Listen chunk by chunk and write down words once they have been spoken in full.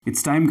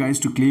It's time, guys,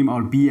 to claim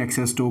our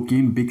BXS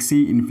token,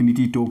 Bxie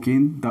Infinity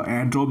token, the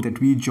airdrop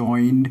that we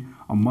joined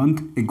a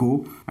month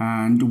ago,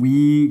 and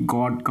we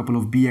got a couple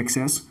of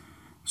BXS.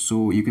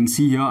 So you can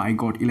see here I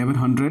got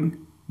 1100,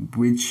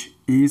 which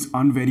is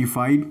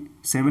unverified,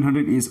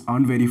 700 is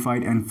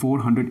unverified, and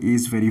 400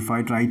 is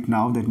verified right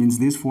now. That means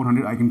this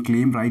 400 I can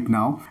claim right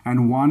now,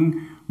 and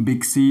one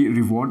Bxie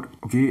reward.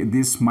 Okay,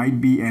 this might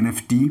be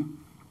NFT.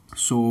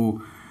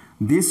 So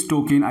this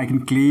token I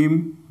can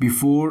claim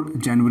before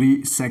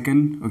January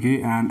 2nd,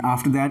 okay, and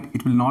after that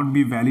it will not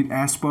be valid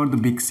as per the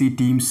Bxie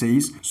team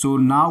says. So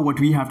now what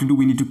we have to do,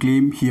 we need to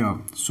claim here.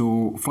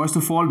 So first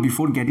of all,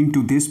 before getting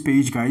to this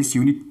page, guys,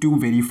 you need to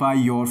verify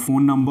your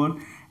phone number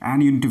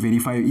and you need to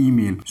verify your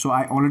email. So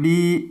I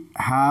already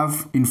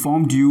have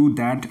informed you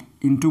that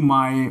into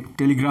my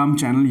Telegram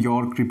channel,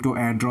 your crypto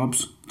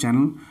airdrops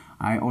channel,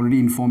 I already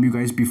informed you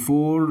guys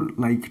before,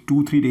 like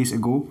 2-3 days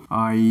ago.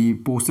 I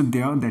posted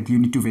there that you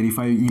need to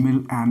verify your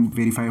email and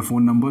verify your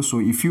phone number.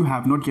 So if you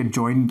have not yet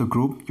joined the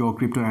group, your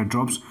crypto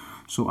airdrops,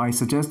 so I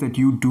suggest that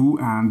you do,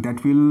 and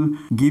that will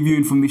give you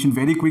information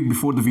very quick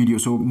before the video.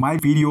 So my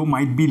video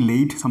might be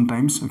late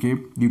sometimes, okay,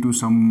 due to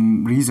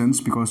some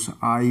reasons, because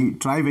I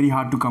try very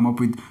hard to come up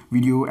with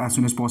video as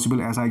soon as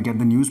possible as I get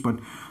the news, but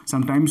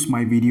sometimes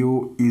my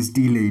video is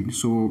delayed.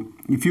 So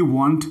if you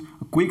want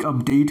a quick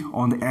update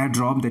on the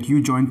airdrop that you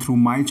joined through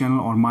my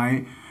channel or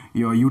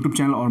your YouTube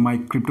channel or my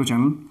crypto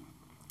channel,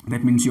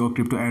 that means your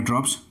crypto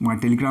airdrops, my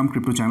Telegram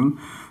crypto channel,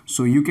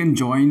 so you can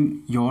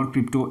join your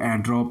crypto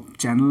airdrop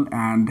channel,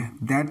 and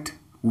that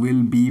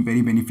will be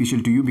very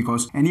beneficial to you,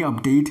 because any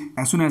update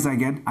as soon as I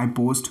get, I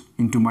post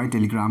into my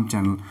Telegram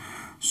channel.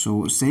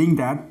 So saying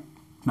that,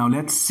 now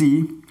let's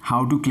see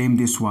how to claim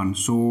this one.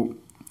 So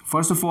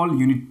first of all,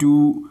 you need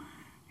to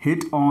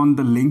hit on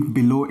the link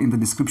below in the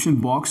description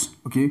box,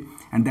 okay,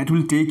 and that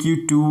will take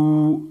you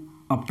to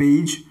a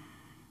page,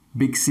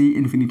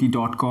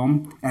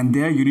 bxieinfinity.com, and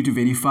there you need to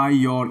verify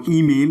your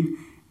email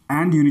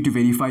and you need to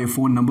verify your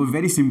phone number.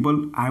 Very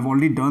simple. I have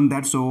already done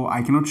that, so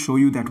I cannot show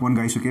you that one,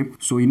 guys, okay.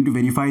 So you need to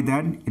verify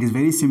that. It is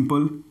very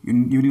simple. You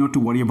need not to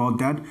worry about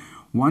that.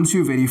 Once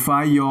you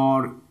verify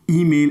your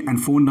email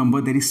and phone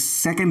number, there is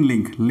second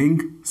link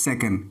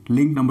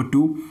number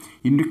 2.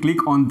 You need to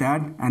click on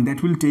that, and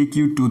that will take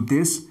you to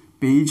this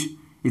page.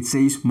 It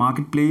says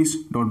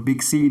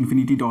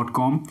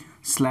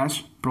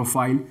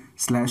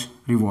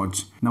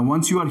marketplace.bxieeinfinity.com/profile/rewards. Now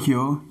once you are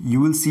here, you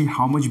will see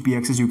how much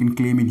BXS you can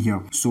claim in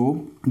here.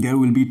 So there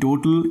will be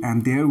total,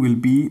 and there will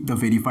be the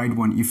verified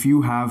one. If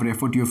you have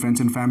referred to your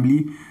friends and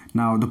family,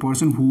 now the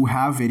person who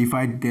have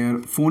verified their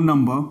phone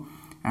number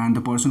and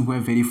the person who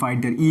have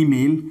verified their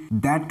email,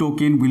 that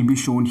token will be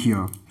shown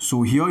here.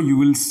 So here you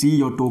will see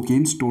your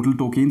tokens, total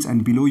tokens,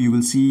 and below you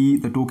will see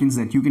the tokens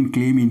that you can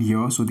claim in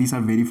here. So these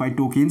are verified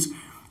tokens.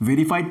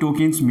 Verified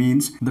tokens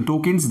means the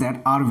tokens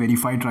that are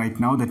verified right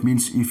now. That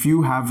means if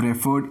you have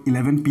referred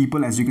 11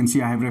 people, as you can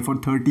see I have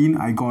referred 13,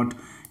 I got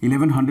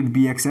 1100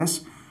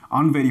 BXS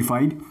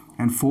unverified,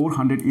 and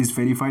 400 is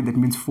verified. That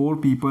means 4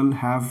 people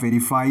have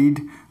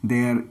verified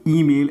their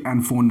email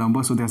and phone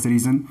number. So that's the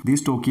reason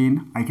this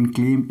token I can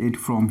claim it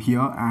from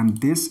here, and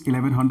this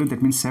 1100,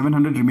 that means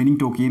 700 remaining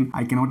token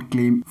I cannot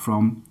claim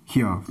from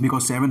here,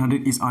 because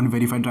 700 is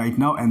unverified right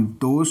now, and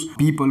those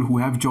people who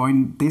have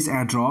joined this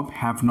airdrop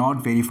have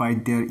not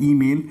verified their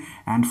email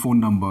and phone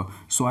number.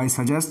 So I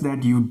suggest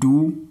that you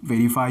do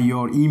verify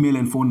your email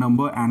and phone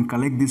number and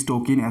collect this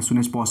token as soon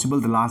as possible.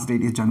 The last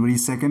date is January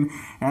 2nd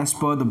as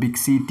per the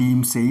Bxie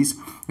team says,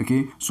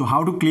 okay. So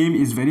how to claim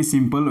is very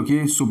simple,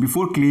 okay. So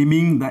before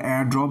claiming the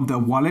airdrop, the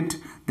wallet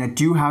that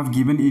you have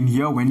given in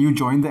here when you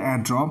join the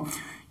airdrop,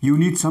 you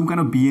need some kind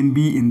of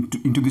BNB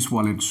into this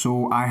wallet.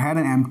 So I had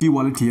an empty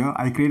wallet here.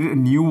 I created a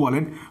new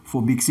wallet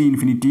for Bxie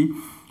Infinity,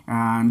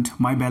 and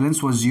my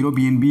balance was 0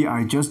 BNB.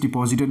 I just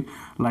deposited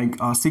like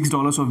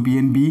 $6 of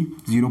BNB,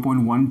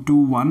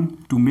 0.121,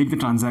 to make the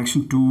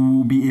transaction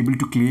to be able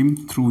to claim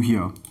through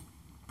here.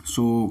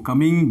 So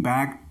coming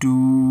back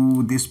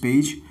to this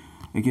page,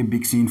 okay,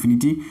 Bxie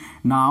Infinity.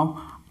 Now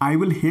I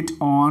will hit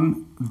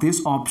on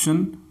this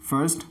option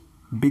first,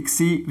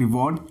 Bxie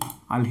reward.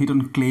 I'll hit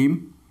on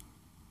claim.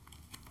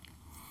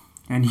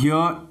 And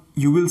here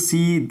you will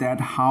see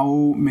that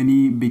how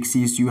many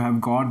Bxies you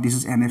have got. This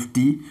is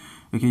NFT.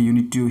 Okay, you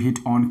need to hit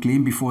on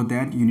claim. Before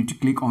that, you need to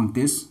click on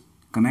this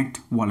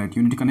connect wallet.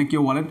 You need to connect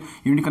your wallet.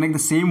 You need to connect the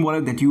same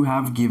wallet that you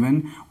have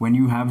given when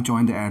you have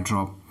joined the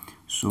airdrop.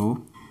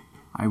 So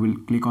I will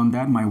click on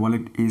that. My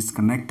wallet is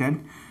connected,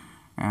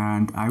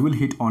 and I will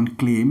hit on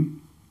claim.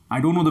 I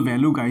don't know the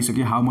value, guys,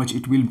 okay, how much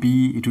it will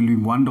be. It will be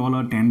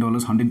 $1,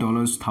 $10,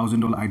 $100,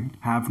 $1,000. I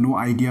have no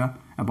idea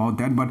about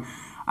that, but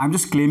I'm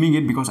just claiming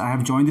it because I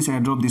have joined this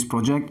airdrop. This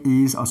project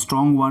is a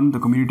strong one. The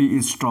community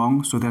is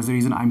strong. So that's the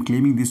reason I'm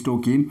claiming this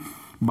token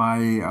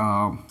by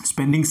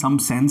spending some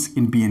cents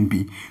in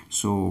BNB.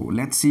 So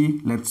let's see.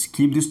 Let's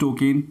keep this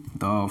token,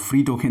 the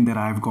free token that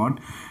I've got,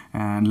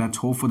 and let's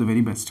hope for the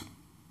very best.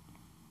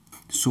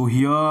 So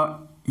here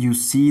you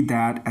see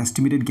that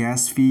estimated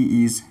gas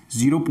fee is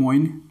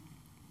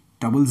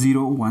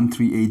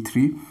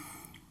 0.001383.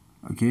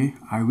 Okay,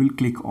 I will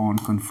click on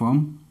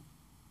confirm.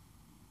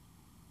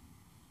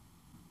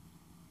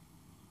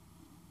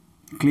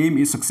 claim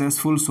is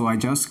successful, so I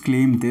just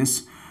claim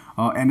this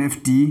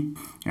NFT,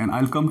 and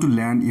I'll come to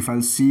land. If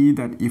I'll see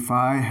that if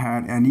I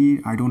had any,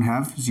 I don't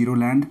have 0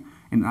 land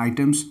in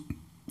items.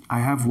 I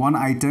have 1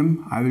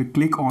 item. I will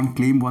click on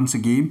claim once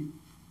again.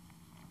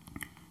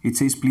 It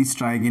says please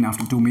try again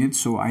after 2 minutes,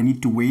 so I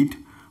need to wait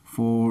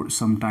for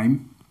some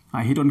time.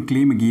 I hit on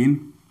claim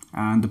again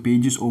and the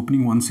page is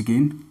opening once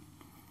again.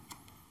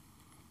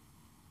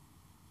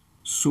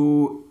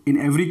 So in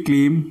every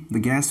claim, the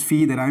gas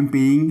fee that I'm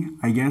paying,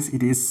 I guess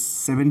it is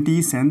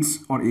 70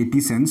 cents or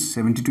 80 cents,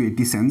 70 to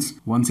 80 cents.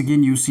 Once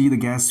again, you see the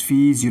gas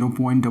fee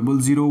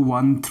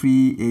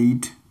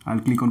 0.00138.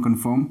 I'll click on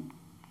confirm.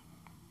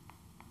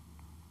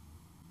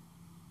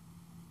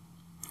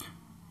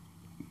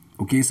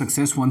 Okay,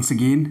 success once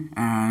again,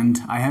 and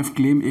I have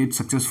claimed it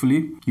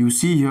successfully. You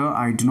see here,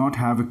 I do not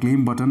have a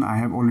claim button. I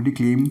have already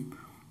claimed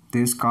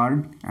this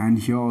card, and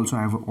here also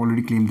I have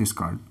already claimed this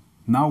card.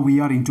 Now we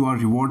are into our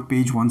reward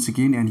page once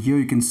again, and here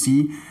you can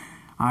see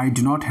I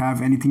do not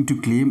have anything to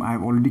claim. I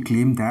have already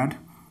claimed that,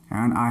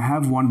 and I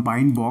have 1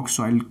 bind box,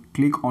 so I'll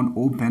click on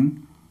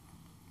open,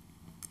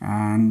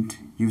 and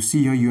you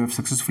see here you have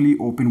successfully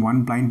opened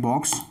 1 blind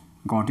box.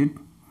 Got it.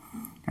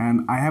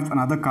 And I have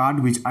another card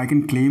which I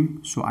can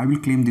claim, so I will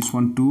claim this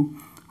one too.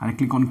 I'll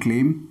click on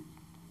claim.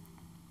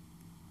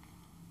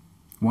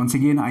 Once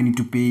again, I need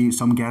to pay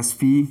some gas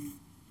fee,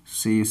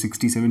 say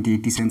 60, 70,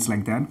 80 cents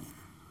like that.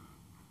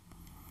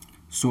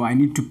 So I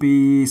need to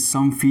pay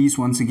some fees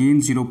once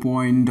again,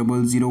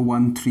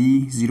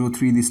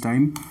 0.001303 this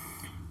time.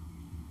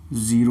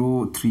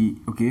 03,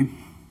 okay.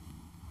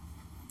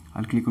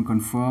 I'll click on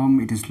confirm.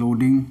 It is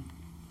loading.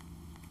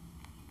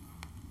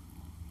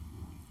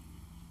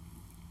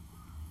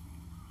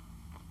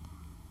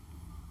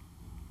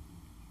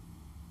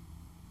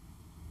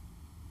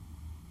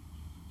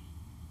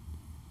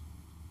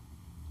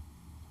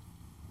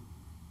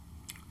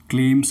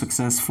 Claim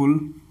successful,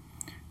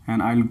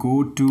 and I'll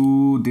go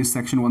to this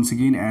section once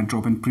again,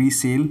 airdrop and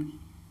pre-sale,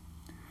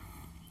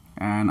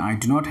 and I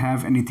do not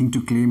have anything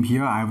to claim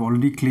here. I've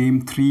already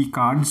claimed 3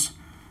 cards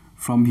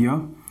from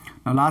here.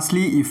 Now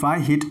lastly, if I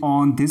hit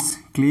on this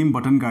claim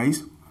button,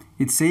 guys,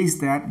 it says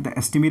that the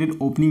estimated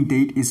opening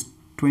date is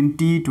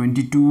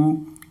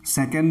 2022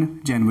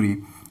 2nd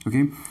January.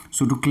 Okay,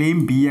 so to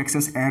claim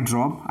BXS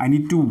airdrop, I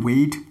need to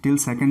wait till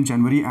 2nd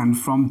January, and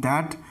from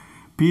that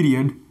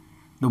period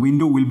the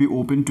window will be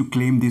open to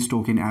claim this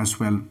token as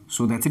well.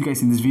 So that's it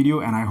guys in this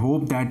video, and I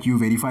hope that you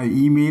verify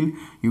email,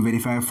 you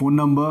verify a phone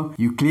number,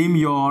 you claim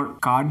your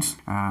cards,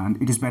 and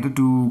it is better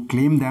to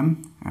claim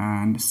them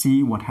and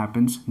see what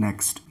happens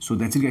next. So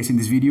that's it guys in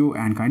this video,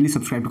 and kindly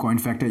subscribe to Coin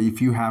Factor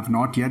if you have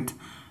not yet,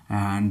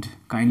 and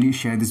kindly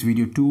share this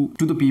video to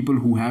the people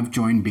who have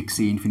joined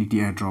Bxie Infinity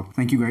airdrop.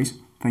 Thank you guys.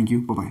 Thank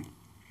you. Bye bye.